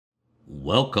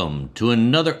Welcome to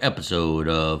another episode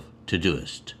of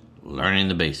Todoist, Learning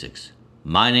the Basics.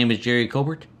 My name is Jerry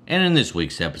Colbert, and in this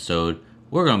week's episode,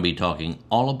 we're going to be talking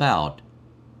all about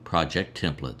project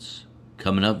templates.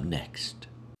 Coming up next.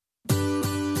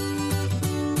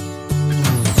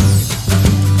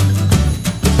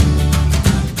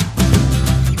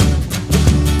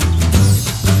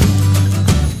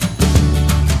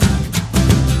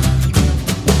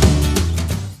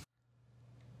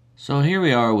 So here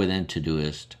we are within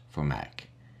Todoist for Mac.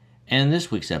 And in this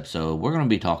week's episode, we're going to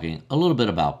be talking a little bit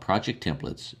about project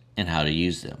templates and how to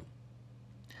use them.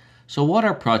 So what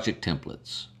are project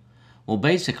templates? Well,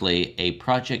 basically, a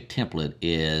project template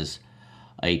is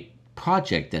a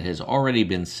project that has already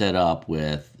been set up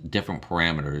with different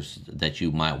parameters that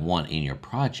you might want in your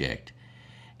project,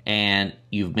 and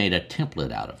you've made a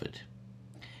template out of it.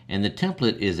 And the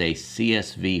template is a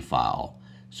CSV file,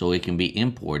 so it can be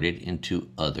imported into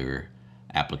other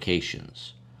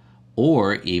applications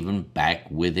or even back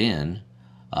within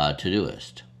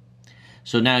Todoist.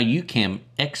 So now you can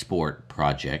export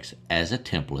projects as a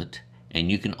template,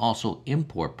 and you can also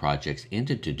import projects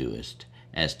into Todoist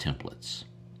as templates.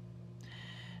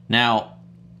 Now,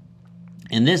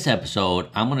 in this episode,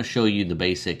 I'm going to show you the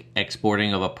basic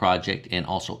exporting of a project and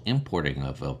also importing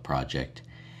of a project,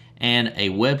 and a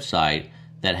website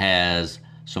that has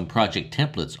some project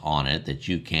templates on it that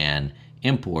you can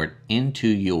import into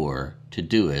your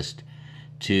Todoist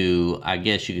to, I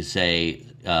guess you could say,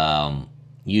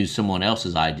 use someone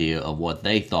else's idea of what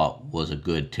they thought was a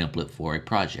good template for a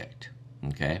project.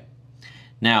 Okay.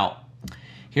 Now,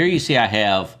 here you see I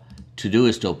have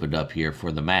Todoist opened up here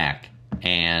for the Mac,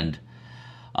 and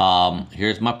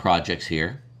here's my projects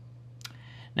here.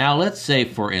 Now, let's say,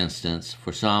 for instance,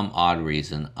 for some odd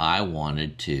reason, I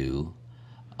wanted to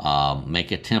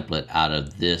make a template out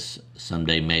of this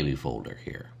Someday Maybe folder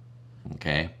here.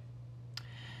 Okay.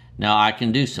 Now I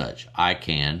can do such. I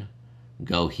can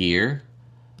go here,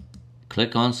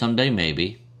 click on Someday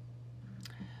Maybe.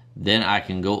 Then I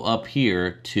can go up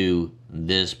here to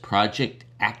this project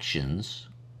actions.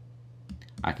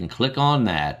 I can click on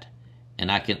that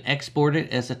and I can export it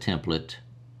as a template.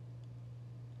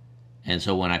 And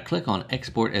so when I click on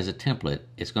export as a template,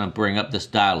 it's going to bring up this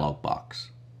dialog box.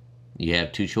 You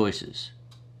have two choices.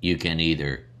 You can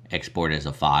either export as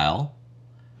a file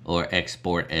or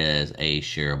export as a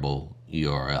shareable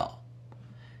URL.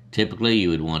 Typically, you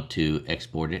would want to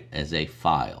export it as a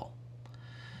file.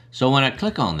 So when I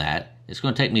click on that, it's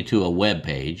going to take me to a web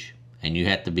page, and you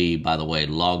have to be, by the way,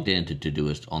 logged into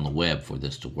Todoist on the web for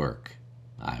this to work.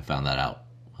 I found that out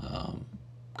a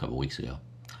couple weeks ago.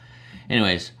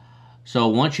 Anyways, so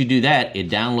once you do that, it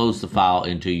downloads the file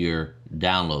into your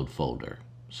download folder.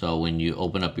 So when you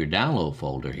open up your download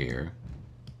folder here,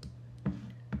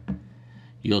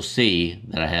 you'll see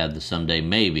that I have the Someday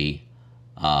Maybe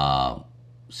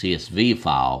CSV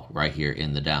file right here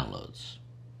in the downloads.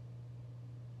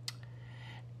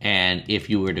 And if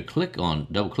you were to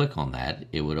double click on that,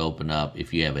 it would open up,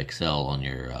 if you have Excel on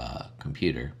your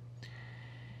computer,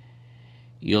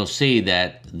 you'll see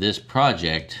that this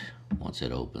project, once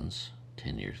it opens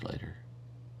 10 years later,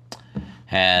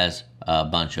 has a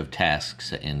bunch of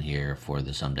tasks in here for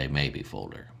the Someday Maybe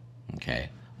folder, okay,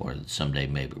 or the Someday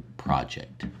Maybe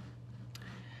project.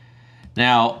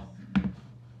 Now,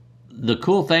 the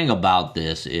cool thing about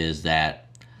this is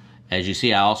that, as you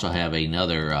see, I also have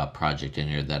another project in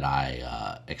here that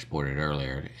I exported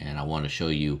earlier, and I want to show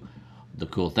you the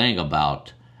cool thing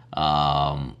about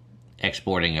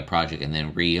exporting a project and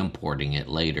then re-importing it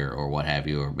later or what have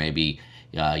you, or maybe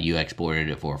you exported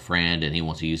it for a friend and he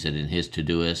wants to use it in his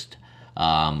Todoist.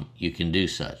 You can do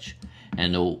such.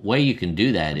 And the way you can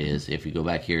do that is, if you go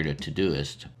back here to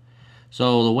Todoist,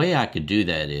 so the way I could do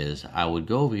that is I would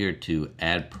go over here to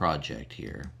Add Project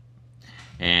here.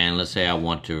 And let's say I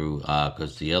want to,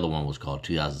 because the other one was called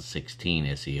 2016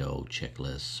 SEO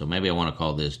Checklist. So maybe I want to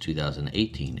call this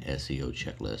 2018 SEO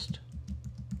Checklist.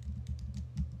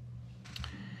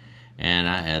 And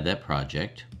I add that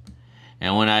project.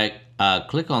 And when I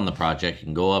click on the project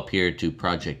and go up here to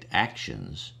Project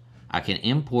Actions, I can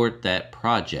import that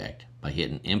project by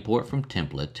hitting Import from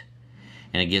Template,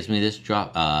 and it gives me this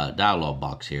dialog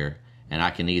box here, and I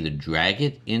can either drag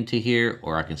it into here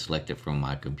or I can select it from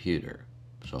my computer.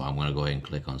 So I'm going to go ahead and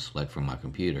click on Select from my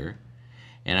computer,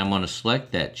 and I'm going to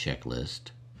select that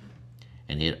checklist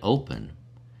and hit Open.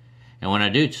 And when I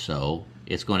do so,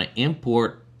 it's going to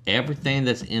import everything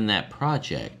that's in that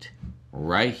project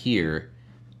right here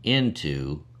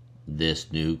into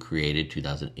this new created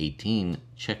 2018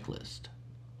 checklist.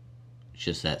 It's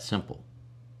just that simple.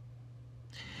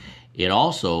 It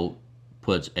also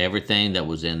puts everything that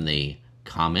was in the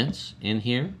comments in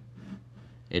here.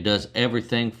 It does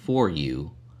everything for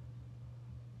you,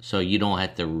 so you don't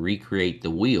have to recreate the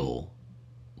wheel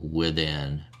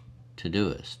within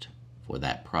Todoist for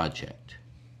that project.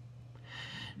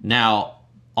 Now,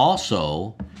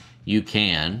 also, you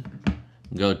can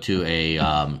go to a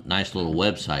nice little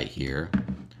website here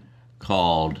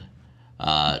called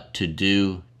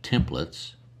Todo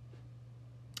Templates.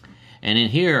 And in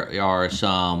here are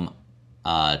some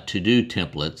to-do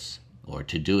templates or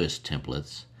Todoist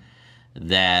templates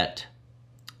that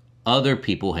other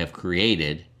people have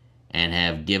created and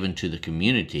have given to the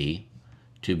community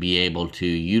to be able to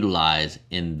utilize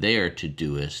in their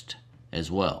Todoist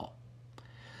as well.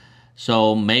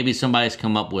 So maybe somebody's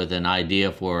come up with an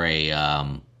idea for a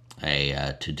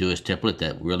Todoist template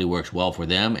that really works well for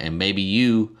them, and maybe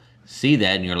you see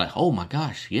that and you're like, oh my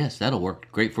gosh, yes, that'll work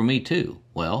great for me too.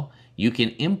 Well, you can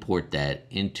import that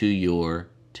into your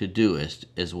Todoist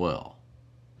as well,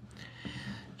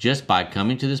 just by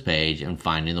coming to this page and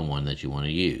finding the one that you want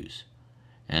to use.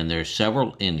 And there's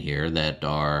several in here that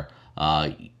are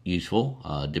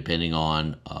useful depending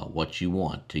on what you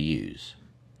want to use.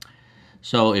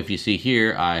 So if you see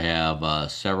here, I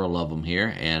have several of them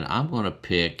here, and I'm going to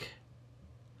pick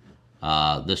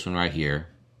this one right here,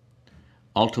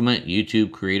 Ultimate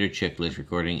YouTube Creator Checklist,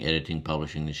 Recording, Editing,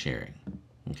 Publishing, and Sharing.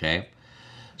 Okay,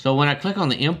 so when I click on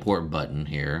the import button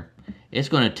here, it's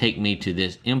going to take me to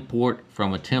this import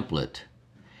from a template,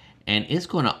 and it's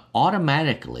going to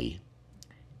automatically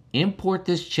import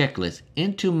this checklist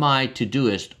into my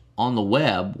Todoist on the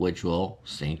web, which will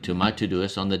sync to my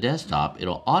Todoist on the desktop.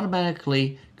 It'll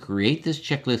automatically create this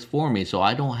checklist for me, so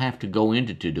I don't have to go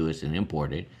into Todoist and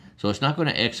import it. So it's not going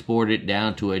to export it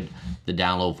down to the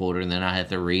download folder and then I have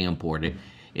to re-import it.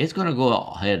 It's going to go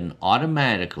ahead and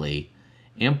automatically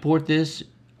import this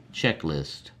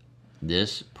checklist,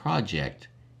 this project,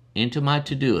 into my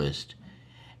Todoist,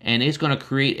 and it's going to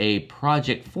create a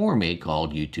project for me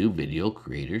called YouTube Video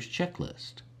Creators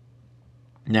Checklist.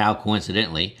 Now,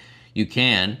 coincidentally, you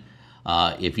can,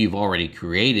 if you've already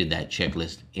created that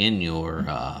checklist in your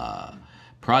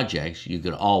projects, you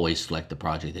could always select the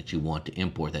project that you want to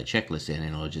import that checklist in,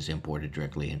 and it'll just import it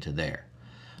directly into there.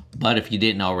 But if you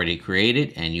didn't already create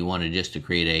it and you wanted just to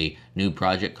create a new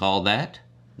project called that,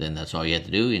 then that's all you have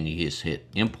to do, and you just hit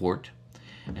import.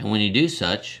 And when you do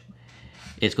such,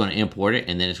 it's going to import it,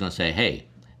 and then it's going to say, hey,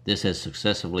 this has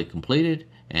successfully completed,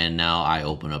 and now I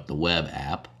open up the web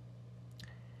app,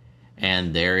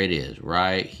 and there it is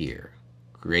right here,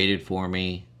 created for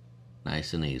me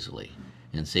nice and easily.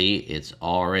 And see, it's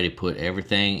already put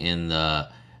everything in the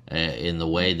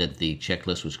way that the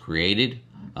checklist was created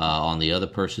on the other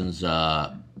person's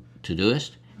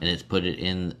Todoist, and it's put it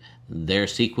in their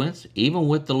sequence, even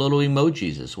with the little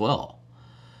emojis as well.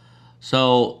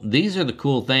 So these are the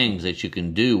cool things that you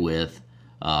can do with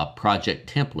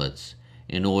project templates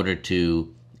in order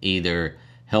to either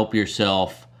help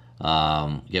yourself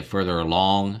get further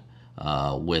along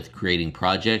with creating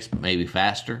projects, maybe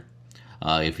faster.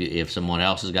 If someone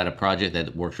else has got a project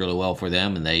that works really well for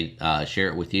them and they share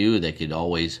it with you, they could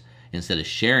always, instead of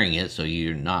sharing it so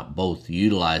you're not both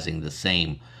utilizing the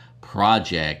same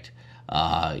project,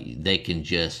 they can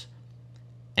just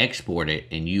export it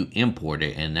and you import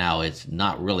it, and now it's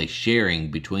not really sharing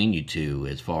between you two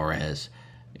as far as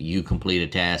you complete a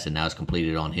task and now it's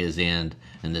completed on his end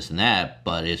and this and that,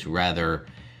 but it's rather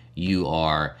you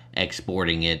are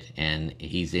exporting it and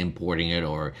he's importing it,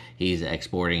 or he's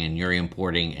exporting and you're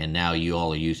importing, and now you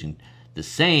all are using the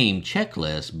same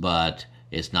checklist, but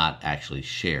it's not actually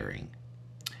sharing.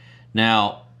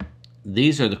 Now,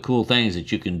 these are the cool things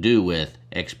that you can do with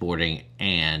exporting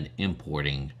and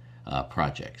importing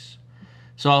projects.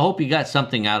 So I hope you got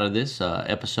something out of this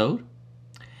episode.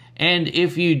 And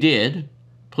if you did,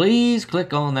 please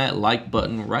click on that like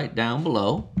button right down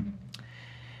below.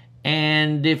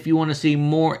 And if you want to see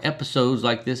more episodes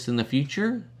like this in the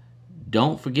future,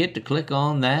 don't forget to click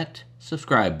on that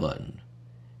subscribe button.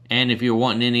 And if you're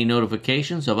wanting any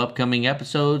notifications of upcoming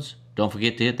episodes, don't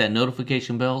forget to hit that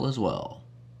notification bell as well.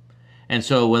 And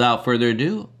so without further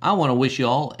ado, I want to wish you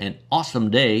all an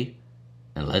awesome day,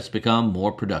 and let's become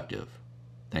more productive.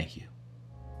 Thank you.